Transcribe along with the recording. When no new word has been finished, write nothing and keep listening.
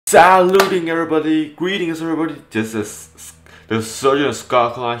Saluting everybody, greetings everybody, this is the Surgeon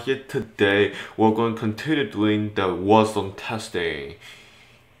Scott here. Today we're going to continue doing the Warzone testing.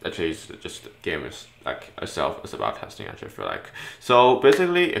 Actually, it's just the game is like itself is about testing, actually, I feel like. So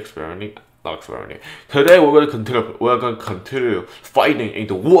basically not experimenting. Today we're going to continue fighting in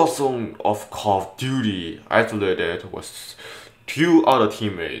the Warzone of Call of Duty, isolated with two other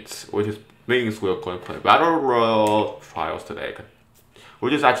teammates, which means we're going to play Battle Royale Trials today.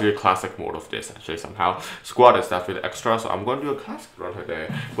 Which is actually a classic mode of this, actually, somehow. Squad is definitely extra, so I'm going to do a classic run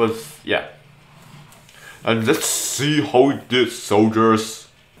today. But, yeah. And let's see how we did, soldiers.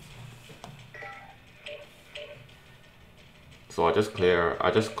 So I just clear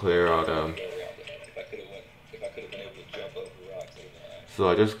out,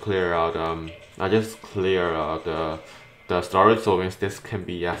 the storage, so means this can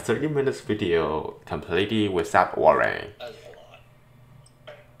be a 30 minutes video completely without worrying.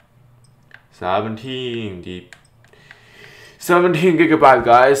 17 gigabyte,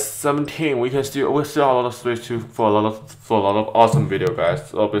 guys. 17. We still have a lot of space for a lot of awesome video, guys.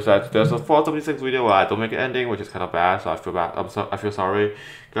 So besides, there's a 476 video where I don't make an ending, which is kind of bad. So I feel bad. I feel sorry,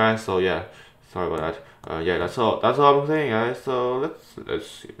 guys. So yeah, sorry about that. Yeah, that's all I'm saying, guys. So let's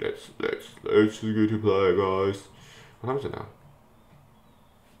get to play, guys. What time is it now?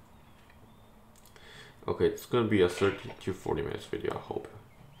 Okay, it's gonna be a 30 to 40 minutes video, I hope.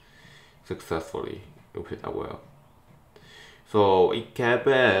 Successfully, we played that well. So it can't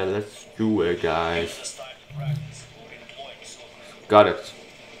bad. Let's do it, guys. Got it.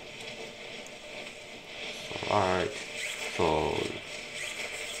 Alright. So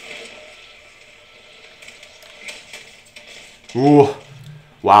ooh,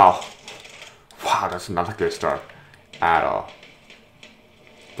 wow, that's not a good start at all.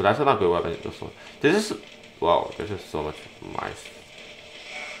 But that's not a good weapon. This is wow. This is so much nice.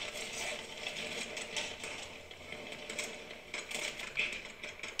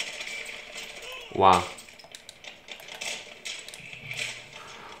 Wow.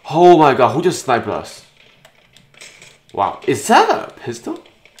 Oh my god, who just sniped us? Wow, is that a pistol?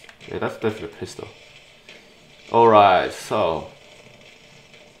 Yeah, that's definitely a pistol. Alright, so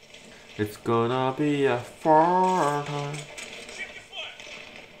it's gonna be a fun time.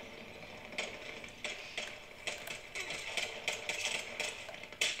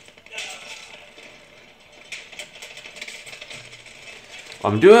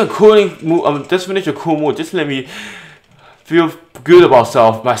 I'm doing a cooling move. I'm just finished a cool move. Just let me feel good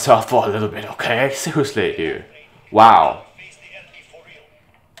about myself for a little bit, okay? Seriously, dude. Wow.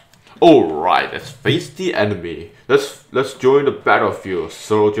 All right, let's face the enemy. Let's join the battlefield,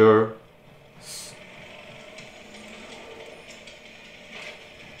 soldier.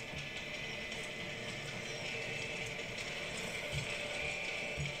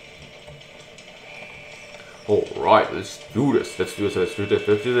 Alright, let's do this. There's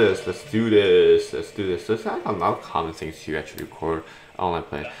not a lot of common things to actually record online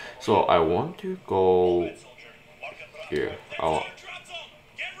play. So I want to go here.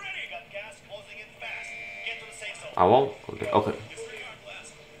 Okay.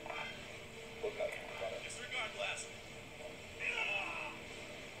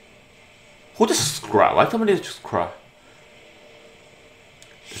 Who just cry? Why somebody just cry?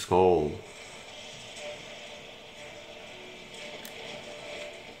 Let's go.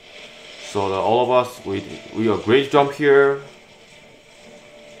 So all of us, we are great jump here.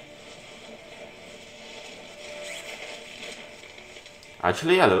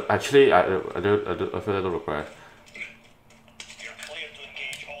 Actually, I feel a little regret.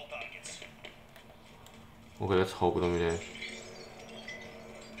 Okay, let's hope we don't need it.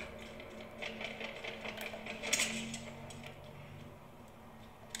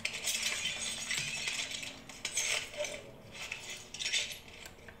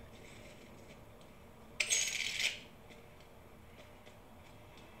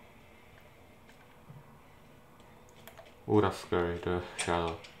 Oh, that's scary, the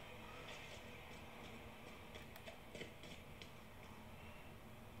shadow.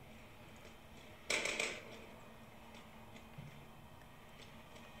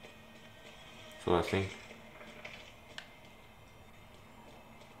 So I think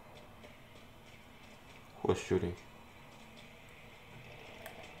who's shooting?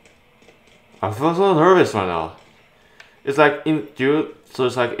 I feel so nervous right now. It's like so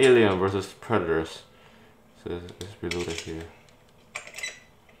it's like Alien versus Predators. So let's be looted here.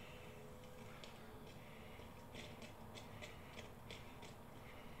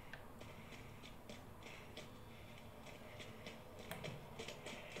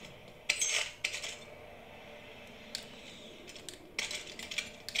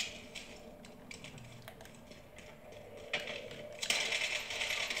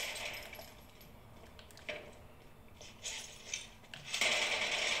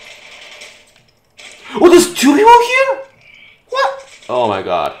 2 people here? What? Oh my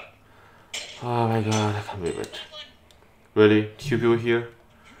god. Oh my god, I can't believe it. Really? 2 people here?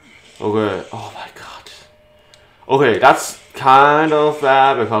 Okay. Oh my god. Okay, that's kind of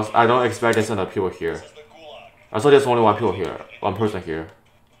bad because I don't expect there's enough people here. I thought there's only 1 people here. 1 person here.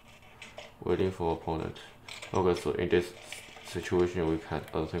 Waiting for opponent. Okay, so in this situation we can't.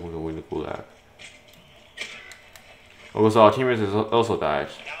 I don't think we can win the gulag. Okay, so our teammates is also died.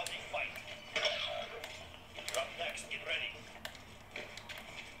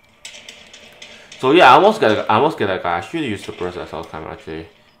 So yeah, I almost get that guy. I should use the burst assault camera actually.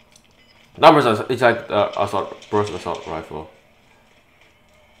 Not burst, it's like burst assault rifle.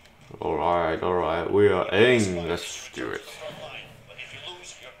 Alright, we are in. Let's do it.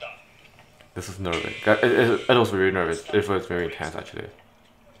 This is nervous. It was very nervous. It was very intense actually.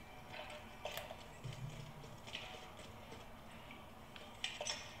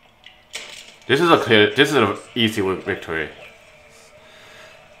 This is an easy victory.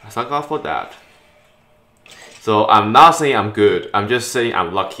 Thank God for that. So I'm not saying I'm good. I'm just saying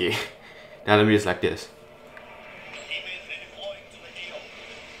I'm lucky. The enemy is like this.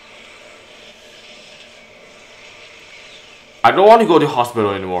 I don't want to go to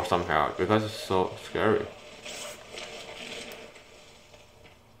hospital anymore somehow because it's so scary.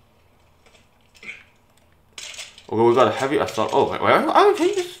 Okay, we got a heavy assault. Oh, wait, I'm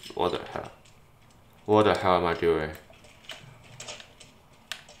changing this. What the hell? What the hell am I doing?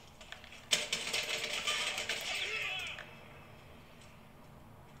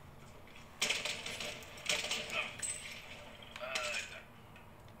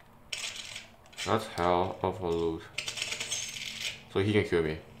 That's hell of a loot. So he can kill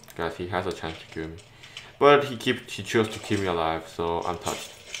me. Guys, he has a chance to kill me. But he chose to keep me alive, so I'm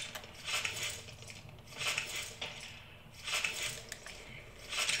touched.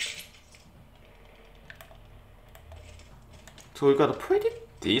 So we got a pretty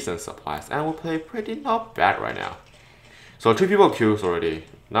decent supplies and we play pretty not bad right now. So 2 people kills already.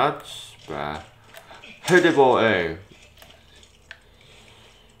 Not bad. Hittable A.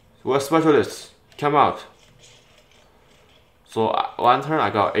 We're specialists. Come out. So 1 turn I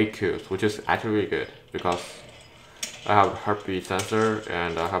got 8 kills, which is actually really good because I have heartbeat sensor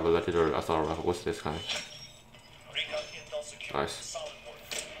and I have a legendary assault rifle. What's this kind? Nice.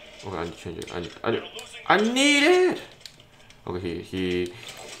 Okay, I need to change it. I need it. Okay,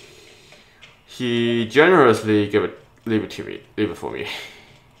 he generously leave it for me.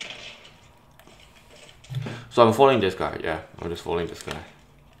 So I'm following this guy. Yeah, I'm just following this guy.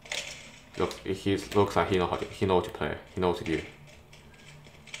 Looks like he knows what to play. He knows what to do.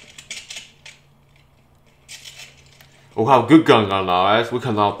 Oh, we have good gun now, guys. We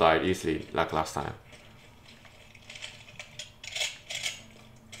cannot die easily like last time.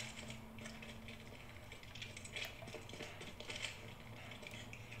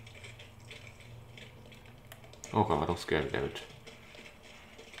 Oh god, don't scare me, damn it.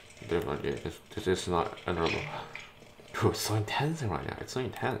 This is not honorable. Dude, it's so intense right now. It's so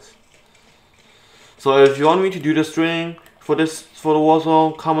intense. So if you want me to do the stream for the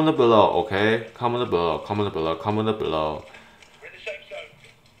Warzone, comment below, okay? Comment below.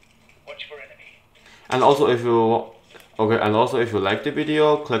 And also if you like the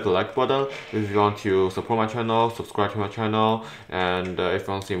video, click the like button. If you want to support my channel, subscribe to my channel. And if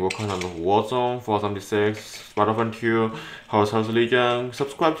you want to see more content of Warzone, 476, Battlefront 2, House Legion,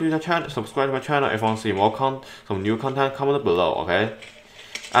 subscribe to my channel. If you want to see more some new content, comment below, okay?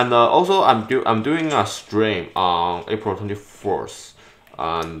 And also, I'm doing a stream on April 24th,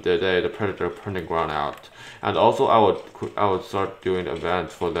 on the day the Predator printing ground out. And also, I would start doing the event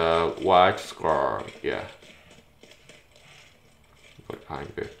for the White Scar. Yeah.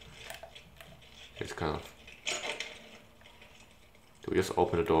 Behind it. It's kind of. Do we just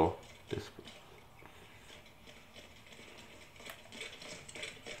open the door? This.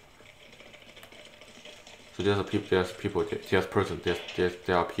 So there are people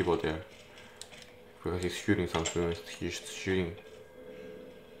there. Because he's shooting something. He's shooting.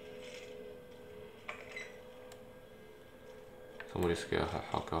 Somebody scared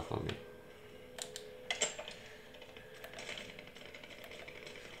heck out of me.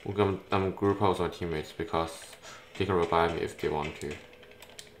 I'm group out with my teammates because they can revive me if they want to.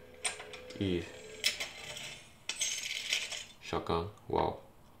 Shotgun. Wow.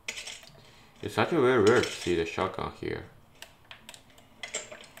 It's actually very rare to see the shotgun here.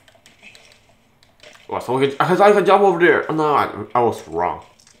 Wow, so I can jump over there. Oh, no, I was wrong.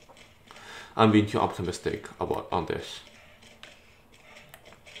 I'm being too optimistic on this.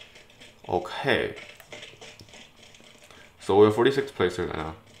 Okay. So we're 46 players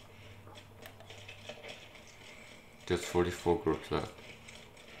now. There's 44 groups left.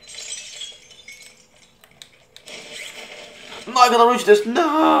 I'm not gonna reach this.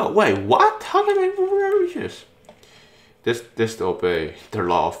 No! Wait, what? How can I reach this? This to obey the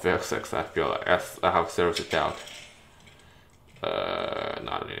law of physics, I feel like. I have serious doubt.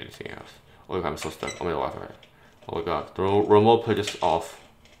 Not anything else. Oh my god, I'm so stuck. Oh my Wi-Fi. Oh my god, the remote play is off.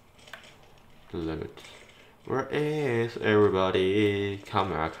 The limit. Where is everybody?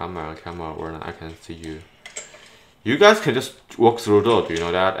 Come out, come out, come out. Where I can see you. You guys can just walk through the door, do you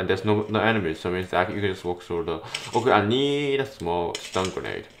know that? And there's no enemies, so it means that you can just walk through the door. Okay, I need a small stun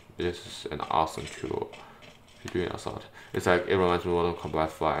grenade. This is an awesome tool. If you're doing assault. It's like, it reminds me of Mortal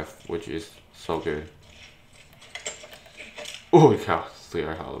Kombat 5, which is so good. Oh cow,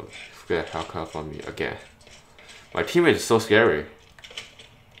 scared hell from me again. My teammate is so scary.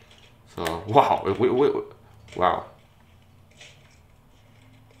 So, wow, wow.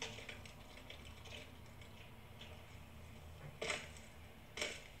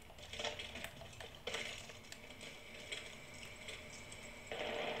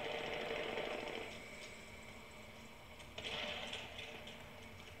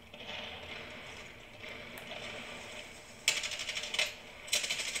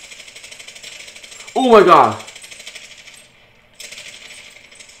 Oh my god!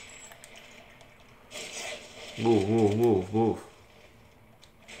 Move, move, move, move.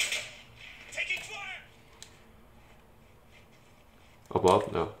 Taking fire.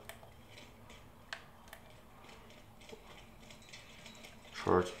 Above? No.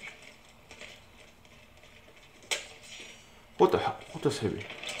 Charge. What the hell? What just hit me?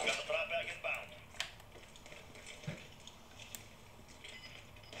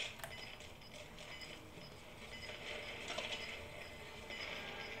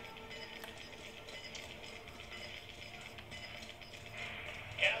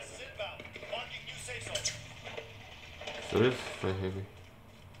 So this right heavy.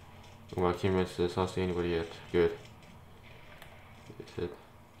 Oh, my teammates says not see anybody yet. Good. That's it.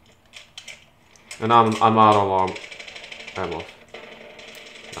 And I'm out of ammo.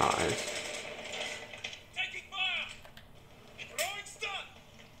 Nice. Taking fire. Throwing stun.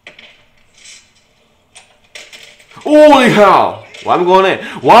 Holy hell! Why am I going in?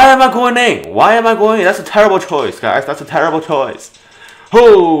 Why am I going in? Why am I going in? That's a terrible choice, guys. That's a terrible choice.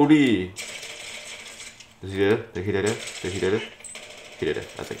 Holy! Did he did it? Did he did it? Did he did it? He did it.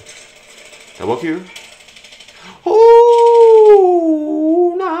 I think. Double Q.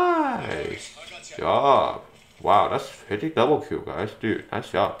 Oh, nice job. Wow, that's pretty double Q, guys. Dude,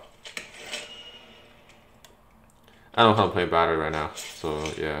 nice job. I don't want to play battery right now, so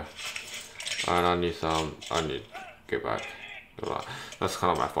yeah. I need some. I need to get back. That's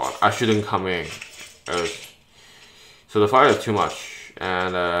kind of my fault. I shouldn't come in. So the fire is too much.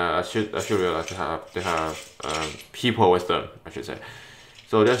 And I should realize they have people with them, I should say.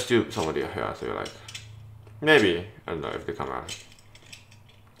 So there's still somebody here. So you're like, maybe I don't know if they come out.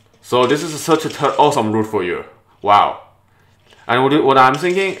 So this is such an awesome route for you. Wow. And what I'm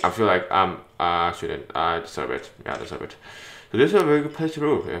thinking, I feel like I deserve it. Yeah, I deserve it. So this is a very good place to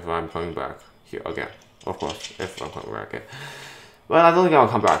root if I'm coming back here again. Of course, if I'm coming back again. But I don't think I'll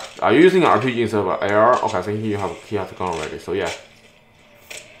come back. Are you using RPG instead of AR? Okay, I think he has to go already. So yeah.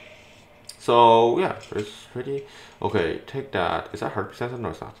 So yeah, it's pretty okay. Take that. Is that heartbeat sensor? No,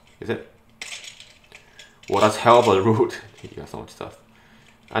 it's not. Is it? Well, that's hell of a route. He got so much stuff,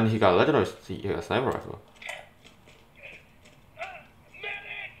 and he got legendary. He got a sniper rifle.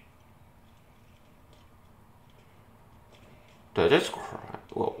 Did I just cry?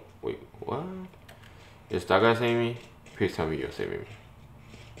 Whoa, wait, what? Is that guy saving me? Please tell me you're saving me.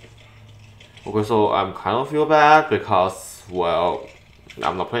 Okay, so I'm kind of feel bad because, well,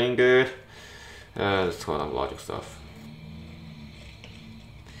 I'm not playing good. It's kind of logic stuff.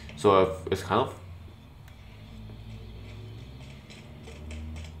 So if it's kind of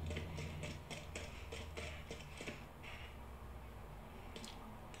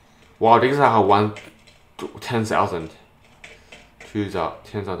wow, these are 10,000,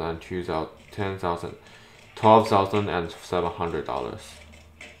 10,000, 10,000, $12,700.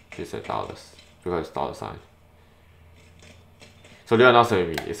 She said dollars because it's dollar sign. So they are not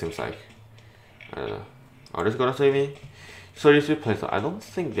saving me. It seems like. I don't know. Are they gonna save me? So you should play. I don't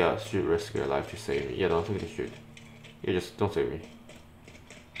think they should risk their life to save me. Yeah, I don't think they should. You just don't save me.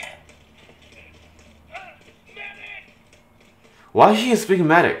 Why is he speaking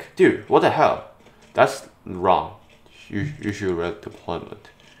medic? Dude, what the hell? That's wrong. You should read deployment.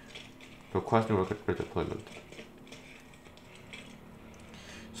 Requesting redeployment.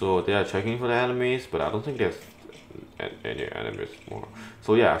 So they are checking for the enemies, but I don't think there's any enemies more.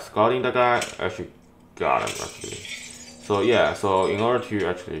 So yeah, scouting the guy, actually got him actually. So yeah, so in order to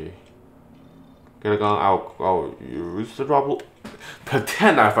actually get a gun, I'll use the drop.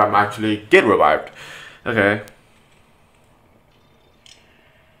 Pretend if I'm actually get revived. Okay.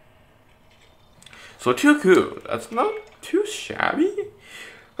 So too cool. That's not too shabby.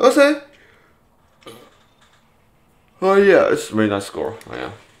 I'll say. Oh yeah, it's a very nice score. Oh,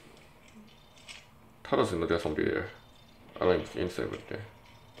 yeah. 他的是那个上边，I like inside with there.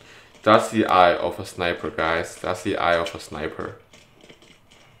 That's the eye of a sniper, guys. That's the eye of a sniper.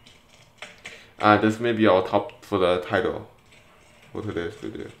 And this may be our top for the title. What it is to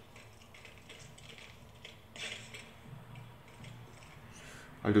do.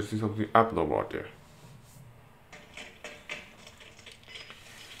 I just see something abnormal out there.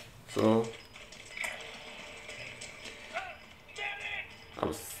 So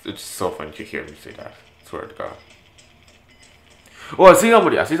it's so funny to hear me say that. Swear to God. Oh, I see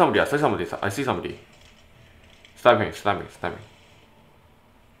somebody. I see somebody. I see somebody. I see somebody. Sniping. Sniping. Sniping.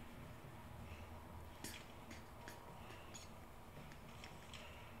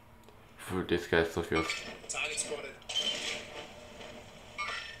 This guy so feels.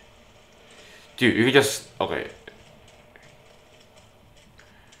 Dude, you can just okay.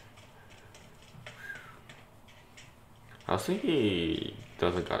 I think he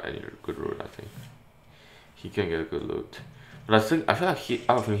doesn't got any good loot. I think he can get a good loot, but I feel like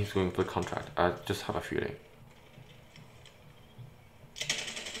I don't think he's going for the contract. I just have a feeling.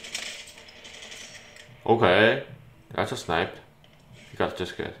 Okay, that's a snipe. He got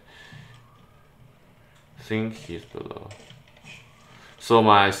just good. I think he's below. So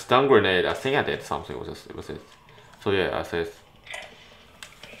my stun grenade, I think I did something with this. Was it? So yeah, I said.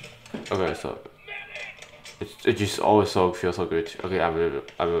 Okay, so it just always feels so good. Okay, I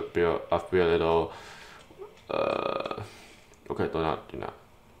will build a little. Okay, do not.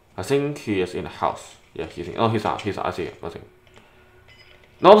 I think he is in the house. Yeah, he's in. Oh, he's not. He's not. I see him.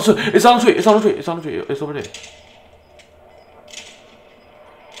 No, it's on the tree. It's on the tree. It's on the tree. It's over there.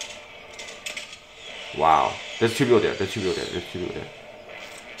 Wow, there's two people there. There's two people there.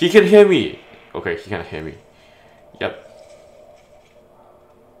 He can hear me. Okay, he can hear me. Yep.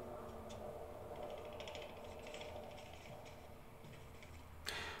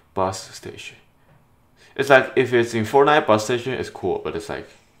 Bus station. It's like if it's in Fortnite, bus station is cool, but it's like.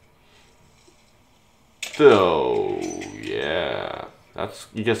 So yeah, that's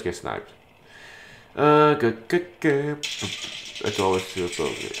you just get sniped. Good. It always feels so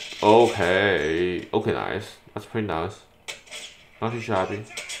good. Okay, nice. That's pretty nice. Not too shabby.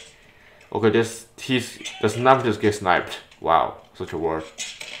 Okay, the sniper just get sniped. Wow, such a word.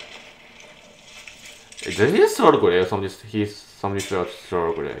 Did he just throw the grenade or somebody? Somebody failed to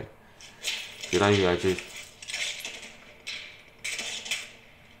throw a grenade. Did I actually?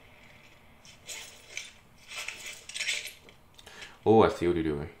 Oh, I see what you're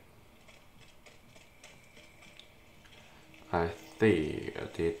doing. I see a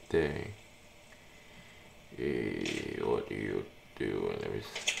thing. What do you do? Let me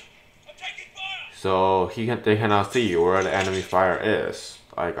see. So they cannot see where the enemy fire is.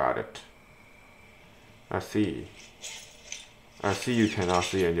 I got it. I see you cannot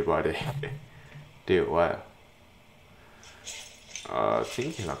see anybody. Dude, what? I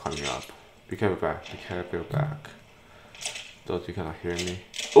think he's not coming up. Be careful back. Those you cannot hear me.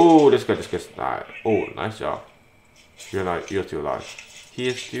 Oh, this guy just gets died. Oh, nice job. You're still alive. He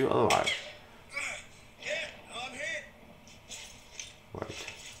is still alive. Right.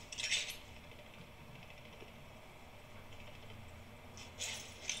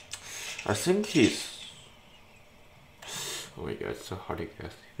 I think he's. Oh my god, it's so hard to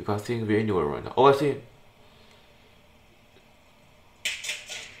guess. Because I think we're anywhere right now. Oh, I see.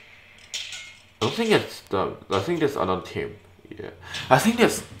 I don't think it's the. I think there's another team. Yeah. I think there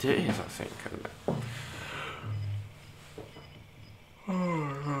is, I think.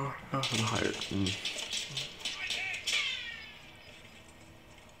 Oh, I'm hired.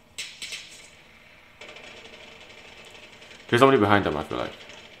 There's somebody behind them, I feel like.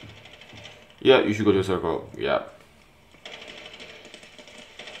 Yeah, you should go to the circle. Yeah.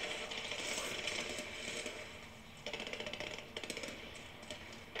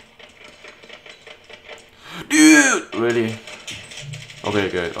 Dude! Really? Okay,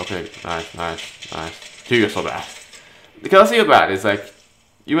 good. Okay, nice. Dude, you're so bad. Because I see you're bad, it's like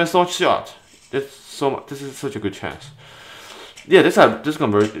you went so short. This is such a good chance. Yeah, this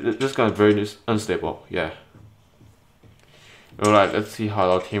gonna very unstable. Yeah. Alright, let's see how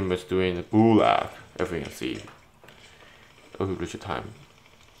our team is doing the Gulag. If we can see. Okay, reach your time.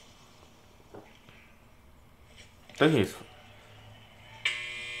 I think he's.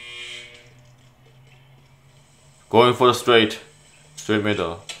 Going for the straight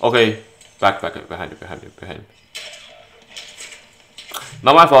middle. Okay, back, behind you.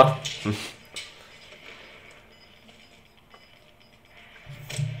 Not my fault.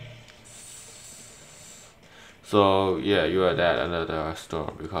 So yeah, you are at another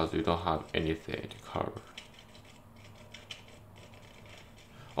store because you don't have anything to cover.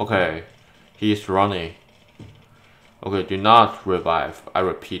 Okay, he's running. Okay, do not revive. I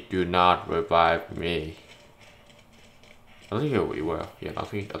repeat, do not revive me. I don't think he will. Yeah, I don't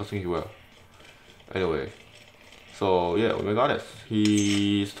think he will. Anyway, so yeah, we got it.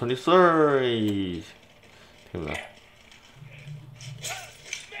 He's 23. Team left.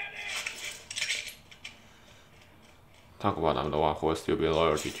 Talk about I'm the one who will still be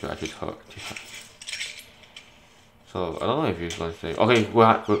loyalty to actually her. So I don't know if he's going to say. Okay,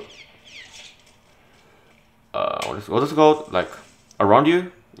 what is it called? Like around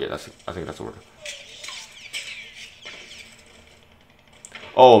you? Yeah, I think that's the word.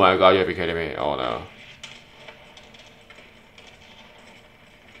 Oh my god, you have to be kidding me. Oh no.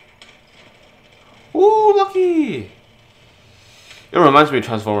 Ooh, lucky! It reminds me of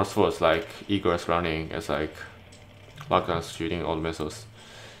Transformers Force, like Eagles running, it's like lockdowns shooting all the missiles.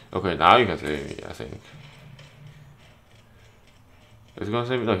 Okay, now you can save me, I think. Is he gonna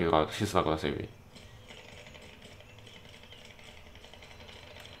save me? No, he's not gonna save me.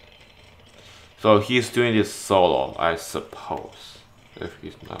 So he's doing this solo, I suppose. If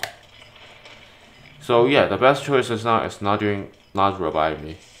he's not. So yeah, the best choice is not reviving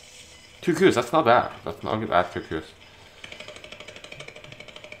me. 2 Qs, that's not bad. That's not bad 2 Qs.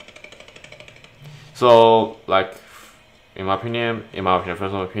 So like in my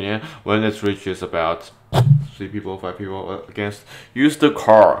personal opinion, when it reaches about 3 people, 5 people against, use the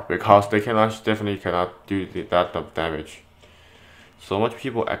car because they definitely cannot do that damage. So much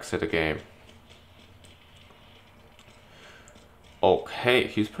people exit the game. Okay,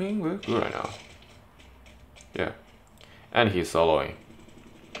 he's playing very good right now. Yeah, and he's soloing.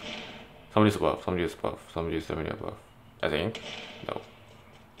 Somebody's above, somebody's definitely above. I think. No.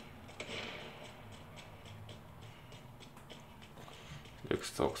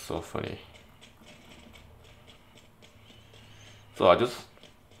 Looks so funny. So I just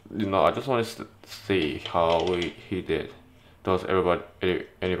want to see how he did. Does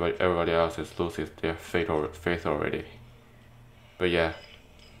everybody else is loses their faith already? But yeah.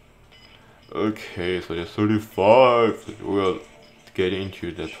 Okay, so just 35. We'll get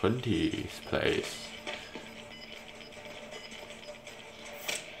into the 20th place.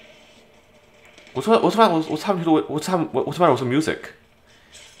 What's the matter with the music?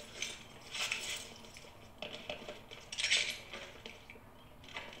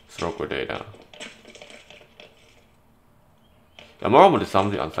 Throw grenade down. Yeah, Mormon is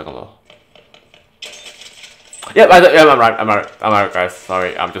something on second low. Yeah, I'm right, guys.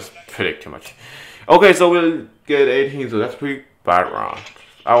 Sorry, I'm just predict too much. Okay, so we'll get 18, so that's pretty bad round.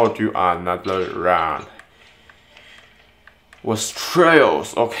 I will do another round. Was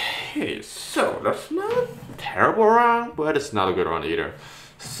trails. Okay, so that's not a terrible round, but it's not a good round either.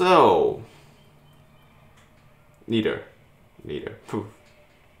 So neither.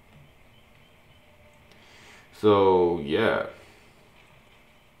 So yeah.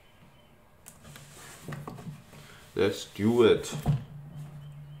 Let's do it.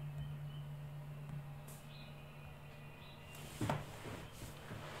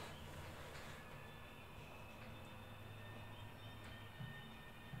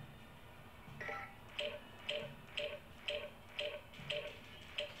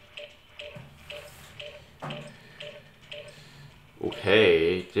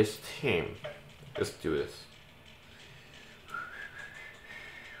 Okay, this team. Let's do this.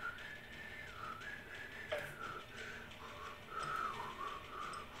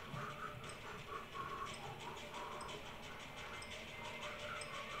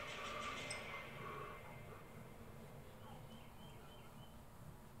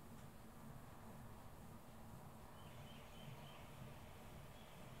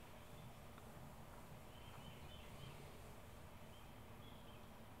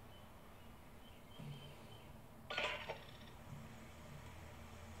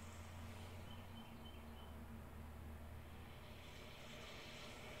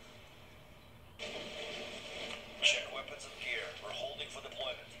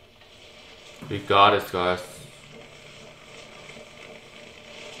 We got it, guys.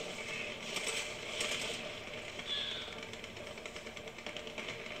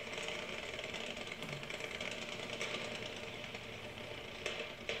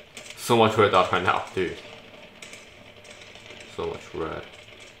 So much red dot right now, dude. So much red.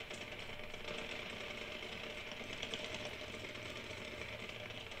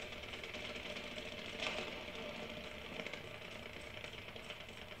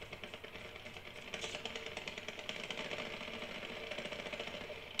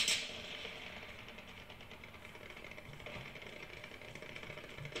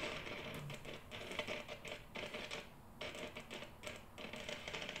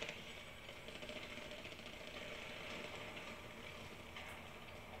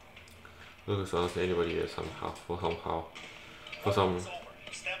 Look as honest anybody is somehow. For some.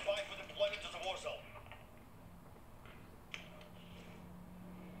 Stand by for deployment to the Warzone.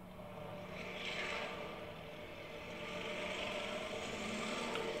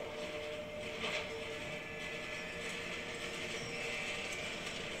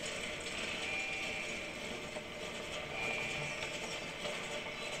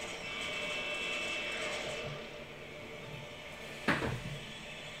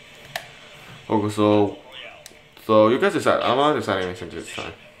 Okay, so you guys decide. I'm not deciding anything this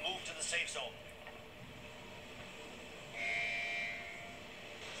time. Move to the safe zone.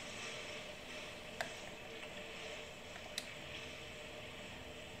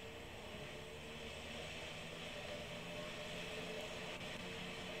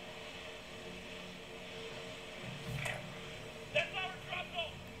 That's our drop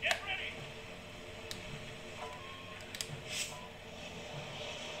zone. Get ready.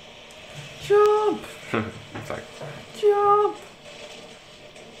 Jump! It's like, jump!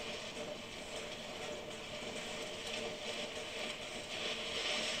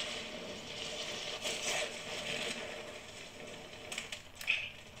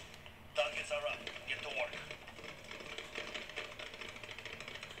 Targets are up. Get to work.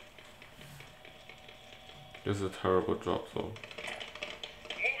 This is a terrible drop zone.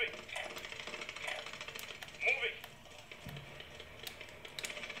 Moving. Moving.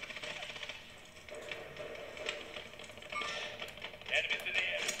 Enemies in the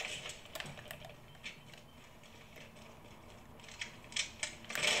air.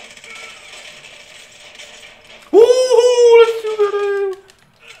 Woohoo! Let's do that!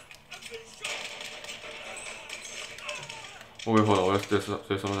 Oh wait, hold on. There's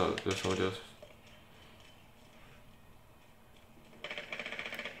someone else. There's someone else.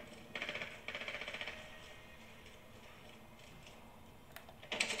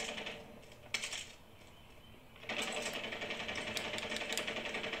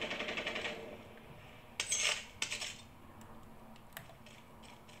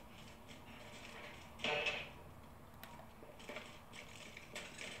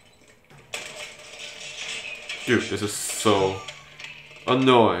 Dude, this is so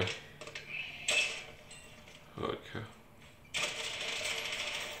annoying. Okay.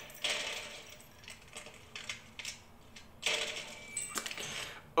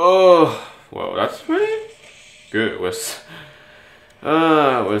 Oh, well, that's pretty good. Was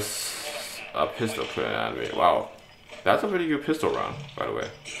a pistol put at me. Wow, that's a pretty good pistol round, by the way.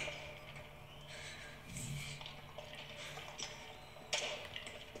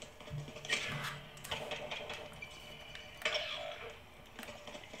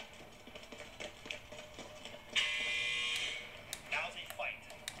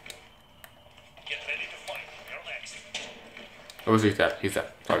 Oh, he's dead. He's dead.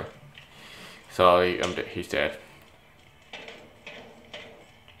 Sorry. Sorry, he's dead.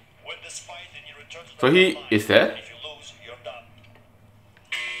 Win this fight and you return to the So he front line. is dead? If you lose, you're done.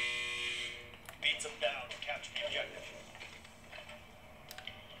 Beat them down, capture the objective.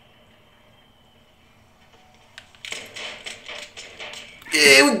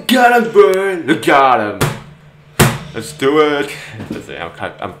 Yeah, we got him, burn. We got him. Let's do it. Let's see. I'm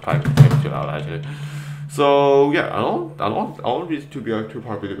kind of too loud actually. So yeah, I don't want this to be a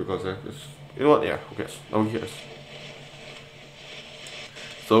two-part video because it's, you know what? Yeah, who cares? No one cares.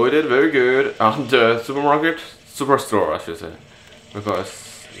 So we did very good on the superstore, I should say,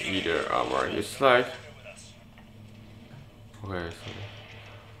 because either armor is like okay. So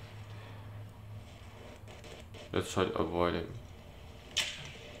let's try to avoid him.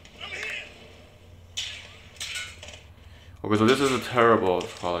 Okay, so this is a terrible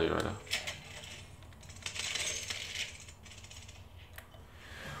quality right now.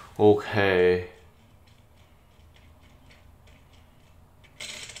 Okay.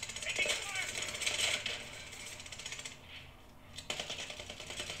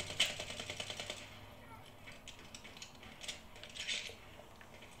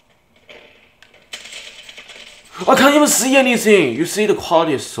 I can't even see anything. You see, the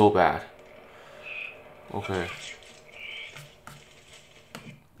quality is so bad. Okay.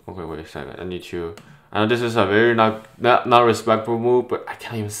 Okay, wait a second. I need to. I know this is a very not respectful move, but I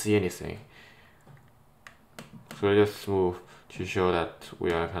can't even see anything. So I just move to show that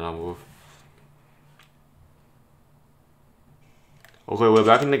we are kind of move. Okay, we're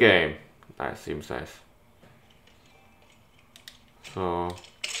back in the game. Nice, seems nice. So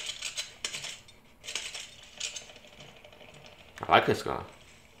I like this gun.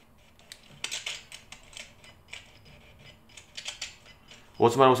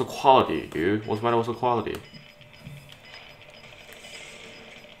 What's the matter with the quality, dude? What's the matter with the quality?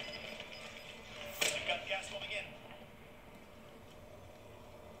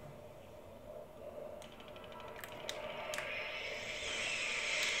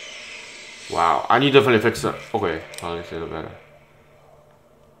 Wow, I need to definitely fix it. Okay, well, let's do it better.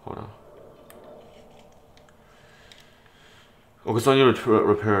 Hold on. Okay, so I need to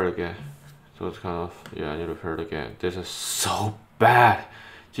repair it again. So it's kind of, yeah, I need to repair it again. This is so bad.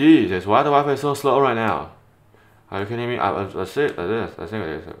 Jesus, why the Wi-Fi is so slow right now? Are you kidding me? I think it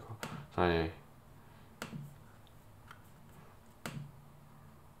is. Sorry.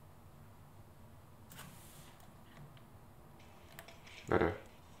 Better.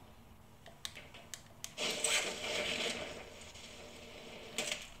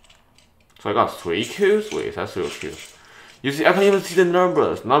 So I got 3 kills? Wait, that's 0 kills. You see, I can't even see the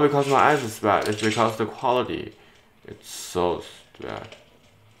numbers. Not because my eyes is bad, it's because the quality. It's so bad.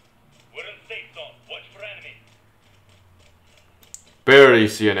 We're in safe zone. Watch for enemy. Barely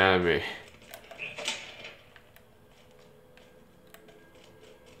see an enemy.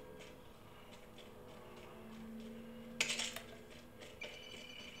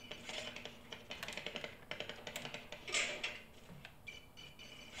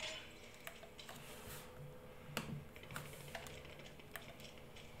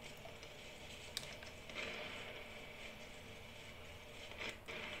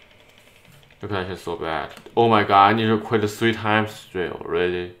 The connection is so bad. Oh my god, I need to quit 3 times straight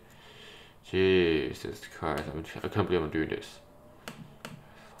already. Jesus Christ, I can't believe I'm doing this.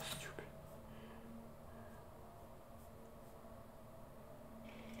 So stupid.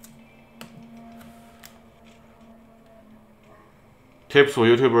 Tips for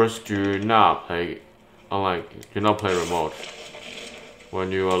YouTubers: do not play remote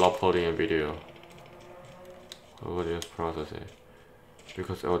when you are uploading a video over this processing,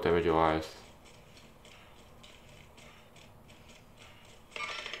 because it will damage your eyes.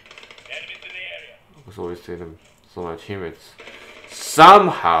 Enemies in the area. Because always see them, so my teammates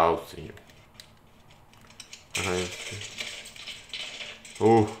somehow see you. Okay.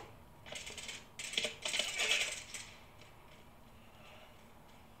 Oh.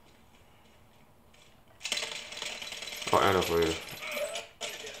 Oh, Anna for you.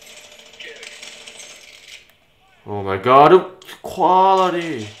 Oh my god,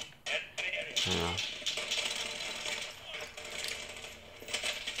 quality! Yeah.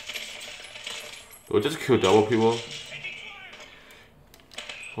 Do I just kill double people?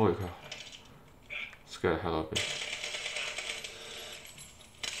 Holy cow. Scared the hell out of me.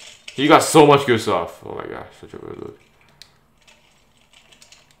 He got so much good stuff. Oh my god, such a good loot.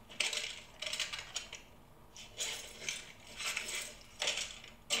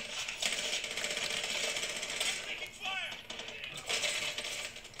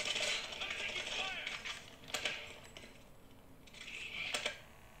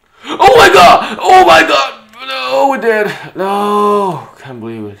 Oh my god! Oh my god! No, we did. No, can't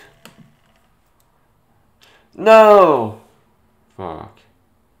believe it. No. Fuck.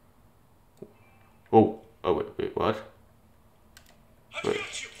 Oh, wait, what? Wait.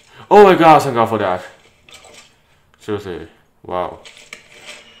 Oh my god, thank god for that. Seriously, wow.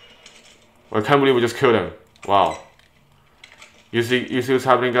 I can't believe we just killed him. Wow. You see what's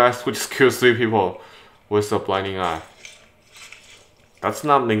happening, guys? We just killed 3 people with a blinding eye. That's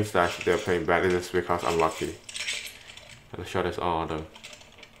not means that they're playing bad, it is because I'm lucky. And the shot is on them.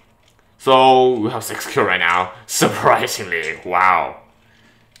 So we have 6 kills right now. Surprisingly, wow.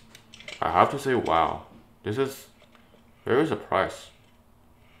 I have to say wow. This is very surprised.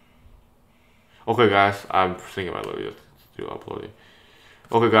 Okay guys, I'm thinking about still uploading.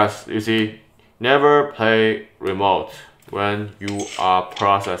 Okay guys, you see, never play remote when you are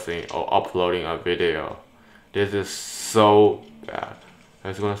processing or uploading a video. This is so bad.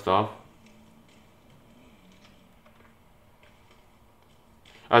 It's gonna stop.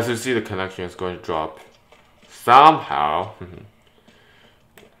 As you see, the connection is going to drop somehow.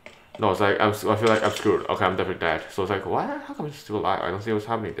 No, it's like I feel like I'm screwed. Okay, I'm definitely dead. So it's like, what? How come I'm still alive? I don't see what's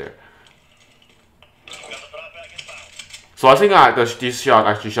happening there. So I think this shot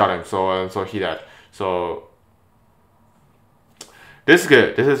actually shot him. So he dead. So this is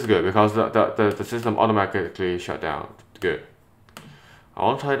good. This is good because the system automatically shut down. Good. I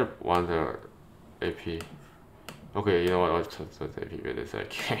want to try the AP. Okay, you know what? I'll try the AP, but it's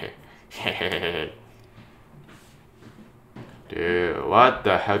like, dude, what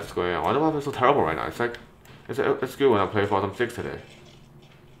the heck is going on? Why do I feel so terrible right now? It's like, it's good when I play Warzone 6 today.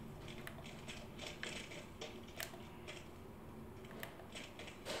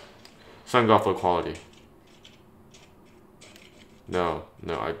 Thank God for quality. No,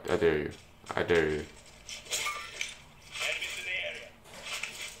 I dare you. I dare you. Enemies in the area.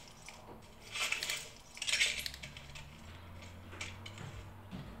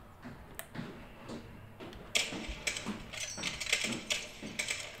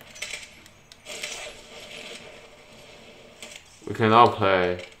 We cannot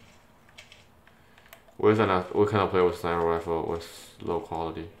play. We cannot play with sniper rifle with low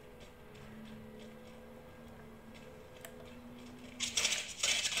quality.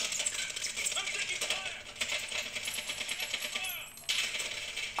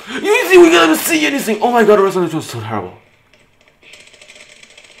 Easy, we can't even see anything. Oh my god, the resolution is so terrible.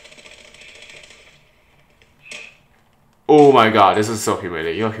 Oh my god, this is so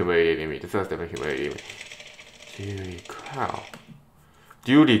humiliating. You're humiliating me. This is definitely humiliating me. Duty crowd.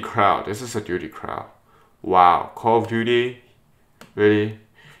 Duty crowd. This is a duty crowd. Wow. Call of Duty. Really?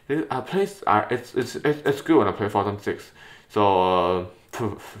 I play. It's good when I play 2006. So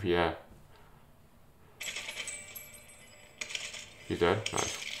yeah. He's dead.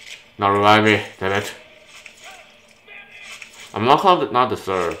 Nice. Now revive me. Damn it. I'm not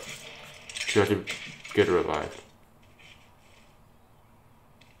deserve to actually get revived.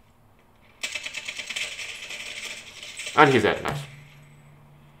 And he's dead. Nice.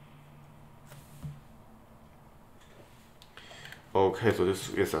 Okay, so this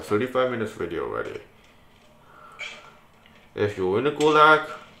is a 35-minute video already. If you win the gulag,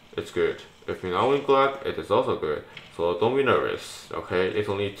 it's good. If you not win gulag, it is also good. So don't be nervous. Okay, it's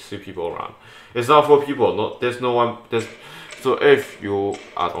only 2 people around. It's not 4 people. No, there's no one. So if you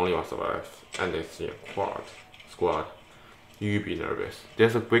are the only one survive and it's in a squad, you be nervous.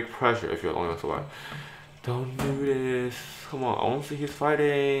 There's a big pressure if you're the only one survive. Don't do this. Come on, I want to see he's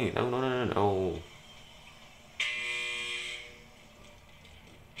fighting. No.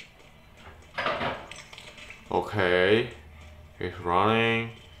 Okay. He's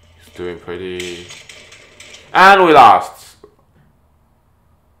running. He's doing pretty. And we lost.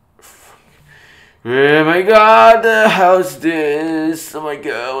 Oh my god, how's this? Oh my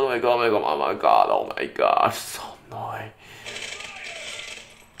god. So annoying.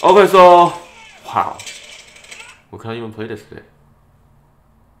 Okay, so. Wow. We can't even play this today.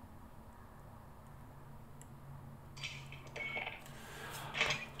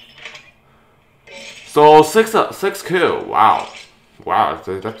 So 6 kill. Wow,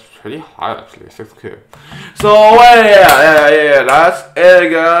 that's pretty high actually. 6 kill. So yeah, that's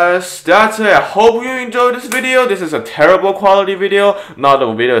it, guys. That's it. I hope you enjoyed this video. This is a terrible quality video. Not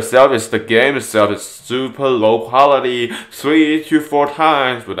the video itself, it's the game itself. It's super low quality, 3 to 4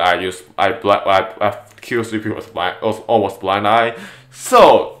 times. But I killed 3 people with almost blind eye.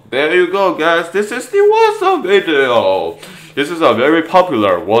 So there you go, guys. This is the Warzone video. This is a very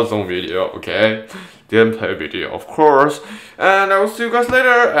popular Warzone video. Okay. Gameplay video, of course, and I will see you guys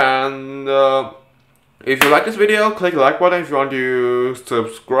later. And if you like this video, click the like button. If you want to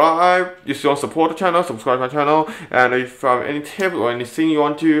subscribe, if you want to support the channel, subscribe to my channel. And if you have any tips or anything you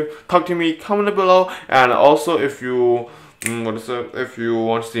want to talk to me, comment below. And also, if you if you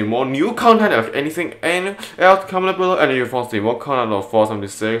want to see more new content of anything else, comment below. And if you want to see more content of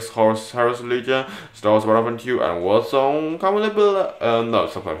 476, Horus Legion, Star Wars Battlefront 2, and Warzone, comment below. No,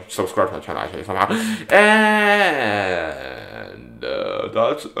 subscribe to my channel actually somehow. And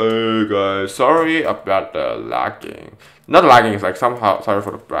that's it, guys. Sorry about the lagging. Not lagging, it's like somehow. Sorry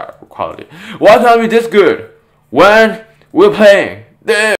for the bad quality. Why can't we be this good when we're playing?